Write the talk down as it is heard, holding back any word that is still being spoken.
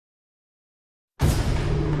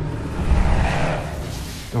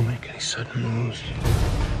sudden moves.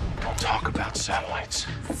 Don't talk about satellites.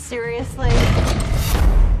 Seriously?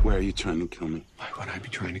 Why are you trying to kill me? Why would I be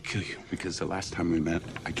trying to kill you? Because the last time we met,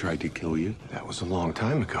 I tried to kill you. That was a long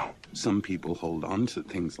time ago. Some people hold on to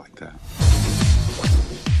things like that.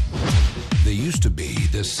 They used to be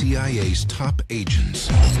the CIA's top agents.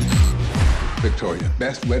 Victoria,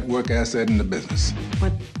 best wet work asset in the business.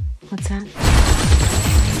 What's that?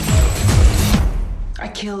 I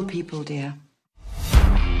kill people, dear.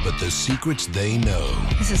 But the secrets they know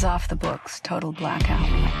This is off the books, total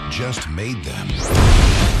blackout. just made them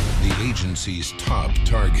the agency's top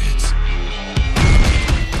targets.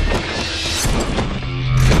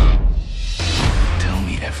 Tell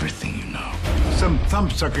me everything you know. Some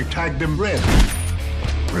thumbsucker tagged him red.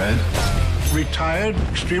 Red? Retired,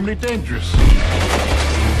 extremely dangerous.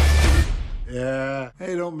 Yeah,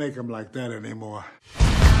 they don't make them like that anymore.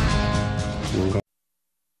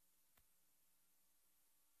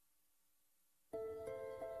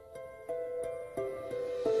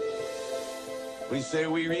 We say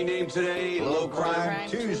we rename today Low Crime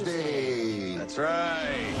Tuesday. That's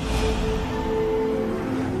right.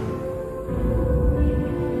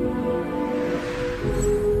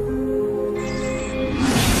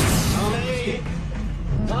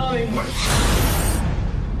 Tommy!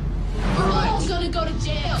 We're all gonna go to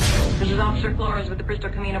jail. This is Officer Flores with the Bristol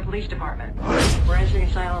Camino Police Department. We're answering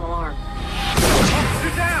a silent alarm.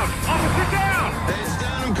 Officer down! Officer down! Heads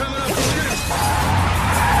down, I'm coming up the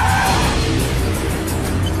steps.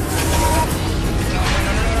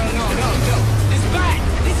 No. This is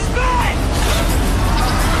bad! This is bad!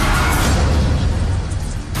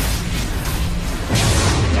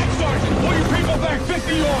 Tech Sergeant, pull your people back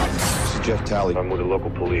 50 yards! This is Jeff Talley. I'm with the local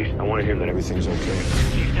police. I want to hear that everything's okay.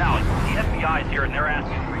 Chief Talley, the FBI is here and they're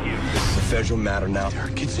asking for you. This is a federal matter now. There are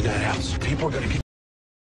kids in that house. People are gonna get...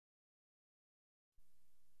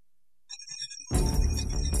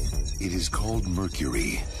 It is called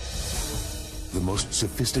Mercury, the most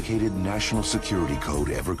sophisticated national security code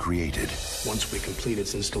ever created. Once we complete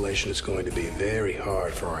its installation, it's going to be very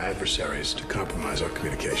hard for our adversaries to compromise our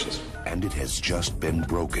communications. And it has just been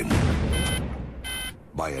broken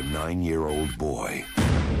by a 9-year-old boy.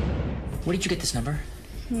 Where did you get this number?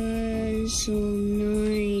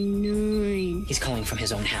 99. He's calling from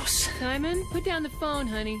his own house. Simon, put down the phone,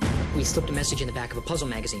 honey. We slipped a message in the back of a puzzle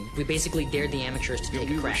magazine. We basically dared the amateurs to take a crack.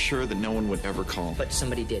 We were sure that no one would ever call. But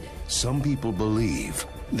somebody did. Some people believe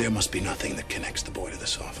there must be nothing that connects the boy to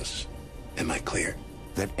this office. Am I clear?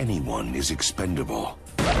 That anyone is expendable.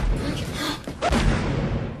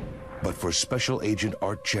 But for Special Agent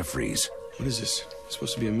Art Jeffries... What is this? It's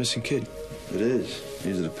supposed to be a missing kid. It is.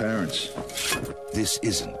 These are the parents. This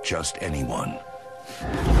isn't just anyone.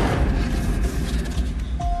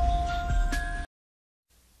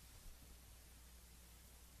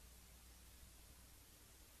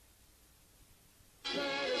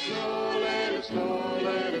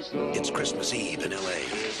 It's Christmas Eve in L.A.,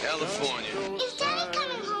 California. Is Daddy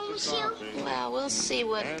coming home soon? Well, we'll see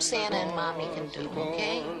what Santa and Mommy can do,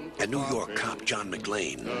 okay? A New York cop, John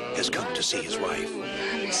McClane, has come to see his wife.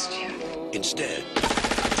 I missed you. Instead,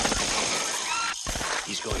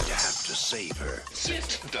 he's going to have to save her.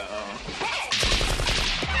 Sit down.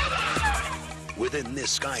 Within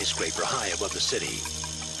this skyscraper high above the city,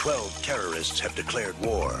 12 terrorists have declared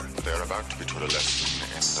war. They're about to be taught a lesson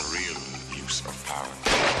in the real use of power.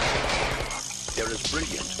 They're as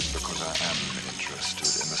brilliant because I am interested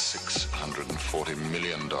in the $640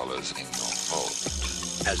 million in your vault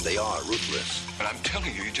as they are ruthless. But I'm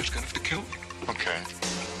telling you, you're just gonna have to kill me. Okay.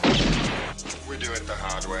 We do it the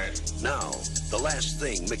hard way. Now, the last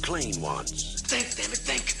thing McClane wants... Think, damn it,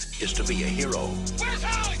 think! ...is to be a hero. Where's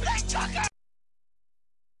Holly? Hey, Tucker!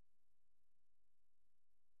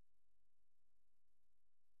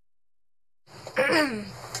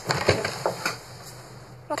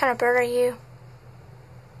 What kind of bird are you?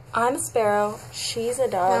 I'm a sparrow. She's a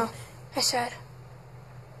dove. No, I said,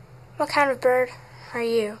 what kind of bird are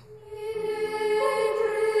you?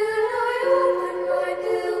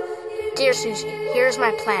 Dear Susie, here's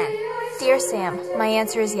my plan. Dear Sam, my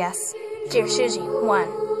answer is yes. Dear Susie,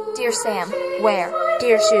 1. Dear Sam, where?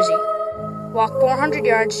 Dear Susie, walk 400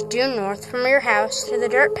 yards due north from your house to the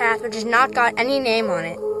dirt path which has not got any name on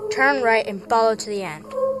it. Turn right and follow to the end.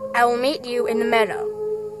 I will meet you in the meadow.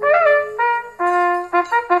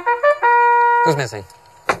 Who's missing?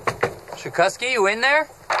 Shukusky, you in there?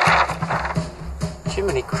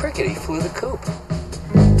 Jiminy Cricket, he flew the coop.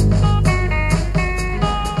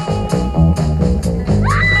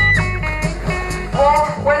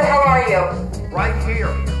 Walt, where the hell are you? Right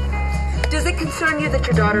here. Does it concern you that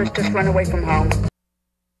your daughter has just run away from home?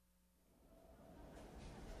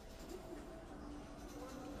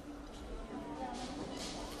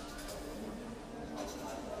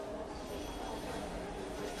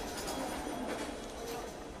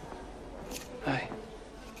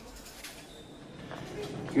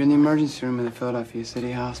 You're in the emergency room of the Philadelphia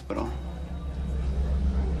City Hospital.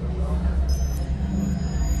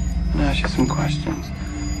 I'm gonna ask you some questions.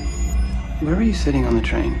 Where were you sitting on the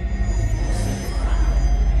train?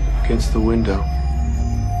 Against the window.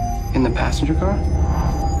 In the passenger car?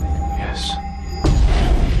 Yes.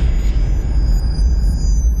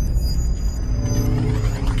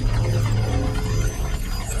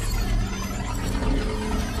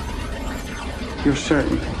 You're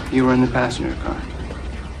certain you were in the passenger car?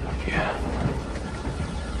 Yeah.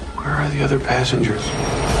 Where are the other passengers?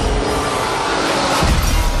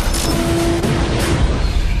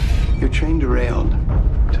 Your train derailed.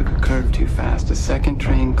 Took a curve too fast. A second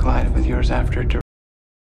train collided with yours after it derailed.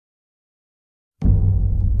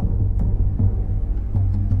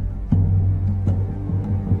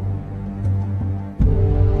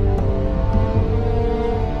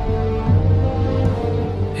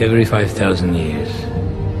 Every 5,000 years.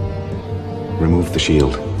 Remove the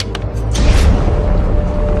shield.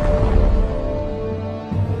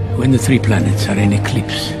 When the three planets are in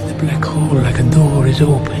eclipse, the black hole like a door is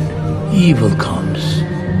open. Evil comes,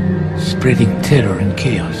 spreading terror and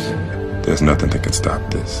chaos. There's nothing that can stop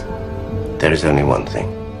this. There is only one thing.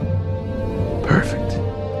 Perfect.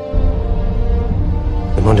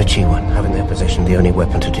 The Mondachiwan have in their possession the only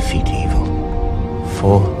weapon to defeat evil.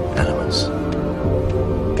 4 elements.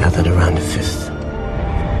 Gathered around a fifth.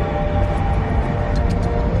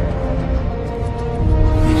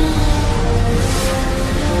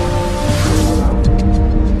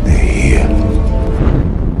 They're here.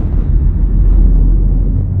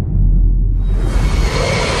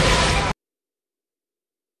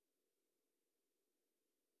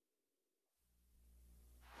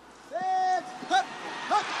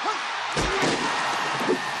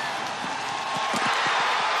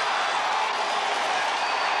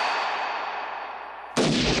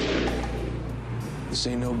 This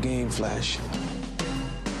ain't no game, Flash.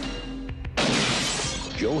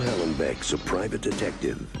 Joe Hallenbeck's a private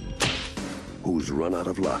detective who's run out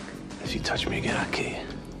of luck. If you touch me again, I'll kill you.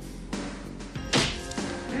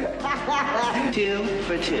 2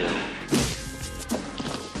 for 2.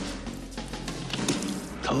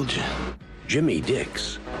 Told you. Jimmy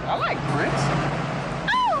Dix I like Prince.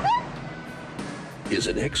 is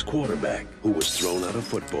an ex-quarterback who was thrown out of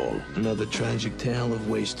football. Another tragic tale of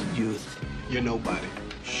wasted youth. You're nobody.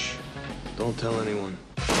 Shh. Don't tell anyone.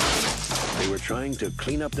 They were trying to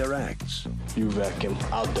clean up their acts You vacuum,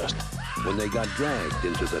 I'll dust. when they got dragged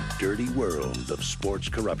into the dirty world of sports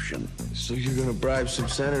corruption. So you're gonna bribe some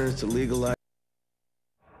senator to legalize?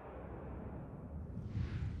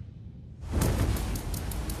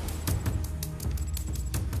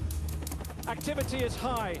 Activity is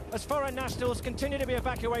high as foreign nationals continue to be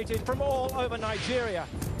evacuated from all over Nigeria.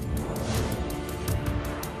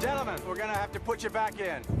 Gentlemen, we're gonna have to put you back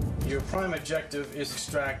in. Your prime objective is to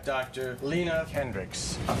extract Dr. Lena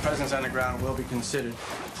Kendricks. Our presence on the ground will be considered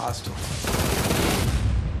hostile.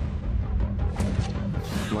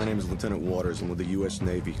 My name is Lieutenant Waters. I'm with the U.S.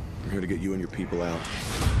 Navy. I'm here to get you and your people out.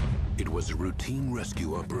 It was a routine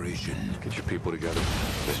rescue operation. Get your people together.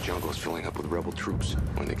 This jungle is filling up with rebel troops.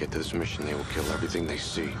 When they get to this mission, they will kill everything they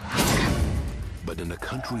see. But in a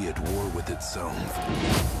country at war with itself,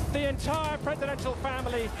 The entire presidential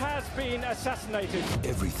family has been assassinated.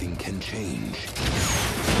 everything can change.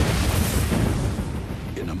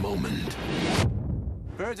 In a moment.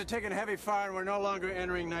 Birds are taking heavy fire and we're no longer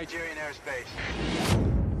entering Nigerian airspace.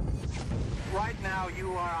 Right now,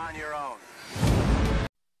 you are on your own.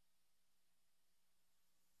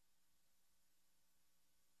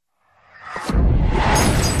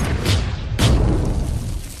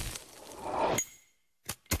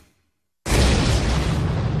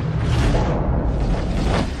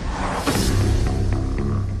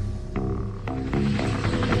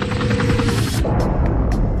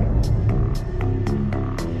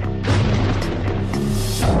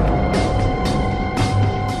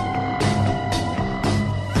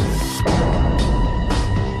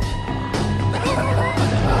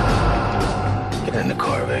 Get in the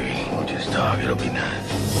car, baby. We'll just talk. It'll be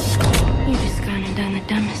nice. You've just gone and done the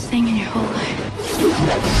dumbest thing in your whole life.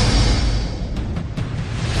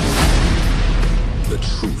 The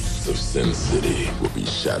truths of Sin City will be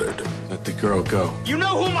shattered. Let the girl go. You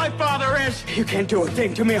know who my father is? You can't do a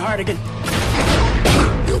thing to me, Hardigan.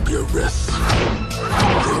 There'll be arrests.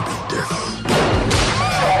 There'll be death.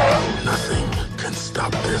 Nothing can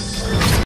stop this.